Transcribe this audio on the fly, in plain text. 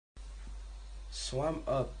So I'm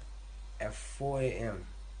up at 4 a.m.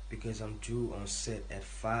 because I'm due on set at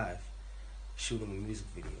 5 shooting a music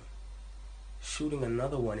video. Shooting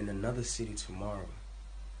another one in another city tomorrow.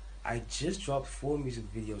 I just dropped 4 music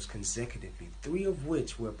videos consecutively, 3 of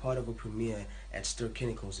which were part of a premiere at Stir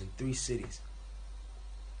Kinnicles in 3 cities.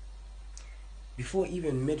 Before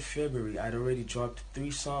even mid-February, I'd already dropped 3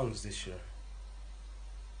 songs this year.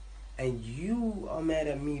 And you are mad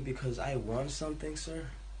at me because I won something, sir?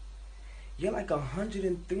 You're like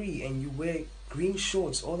 103 and you wear green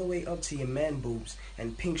shorts all the way up to your man boobs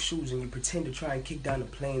and pink shoes and you pretend to try and kick down a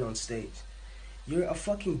plane on stage. You're a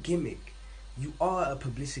fucking gimmick. You are a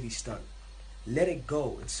publicity stunt. Let it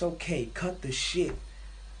go. It's okay. Cut the shit.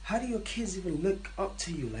 How do your kids even look up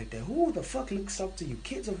to you like that? Who the fuck looks up to you?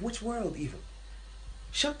 Kids of which world even?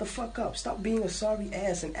 Shut the fuck up. Stop being a sorry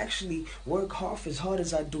ass and actually work half as hard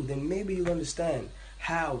as I do. Then maybe you'll understand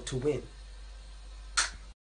how to win.